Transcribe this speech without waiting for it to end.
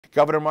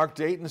Governor Mark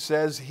Dayton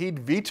says he'd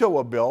veto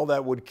a bill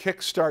that would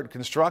kickstart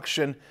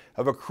construction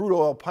of a crude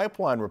oil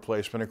pipeline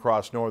replacement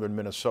across northern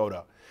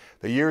Minnesota.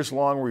 The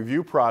years-long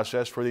review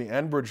process for the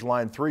Enbridge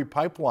Line 3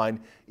 pipeline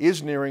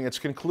is nearing its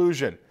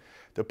conclusion.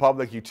 The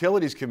Public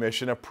Utilities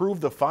Commission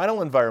approved the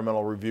final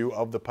environmental review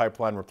of the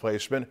pipeline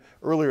replacement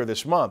earlier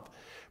this month.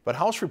 But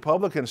House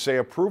Republicans say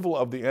approval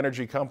of the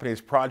energy company's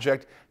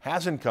project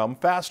hasn't come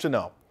fast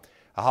enough.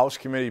 A House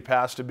committee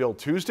passed a bill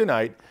Tuesday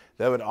night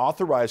that would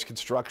authorize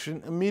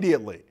construction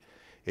immediately.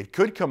 It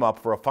could come up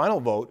for a final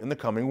vote in the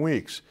coming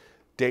weeks.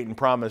 Dayton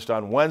promised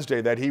on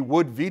Wednesday that he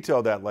would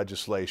veto that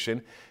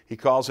legislation. He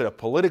calls it a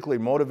politically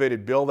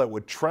motivated bill that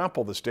would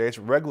trample the state's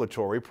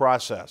regulatory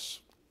process.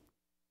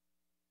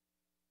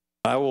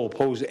 I will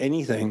oppose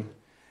anything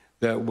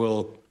that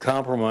will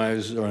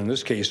compromise, or in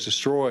this case,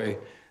 destroy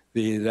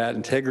that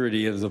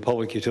integrity of the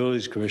Public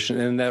Utilities Commission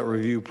and that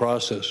review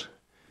process.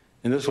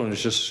 And this one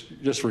is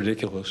just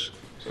ridiculous.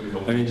 I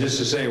mean, just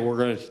to say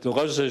the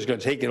legislature's going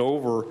to take it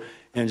over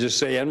and just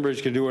say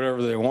Enbridge can do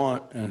whatever they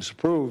want and it's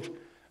approved.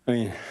 I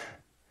mean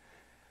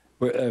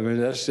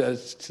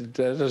that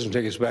doesn't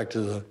take us back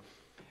to the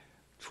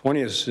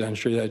 20th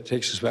century. That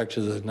takes us back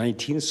to the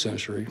 19th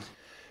century.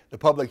 The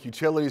Public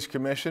Utilities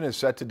Commission is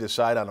set to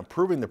decide on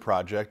approving the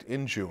project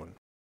in June.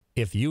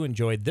 If you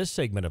enjoyed this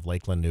segment of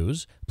Lakeland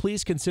News,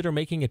 please consider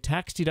making a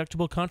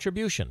tax-deductible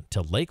contribution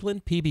to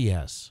Lakeland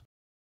PBS.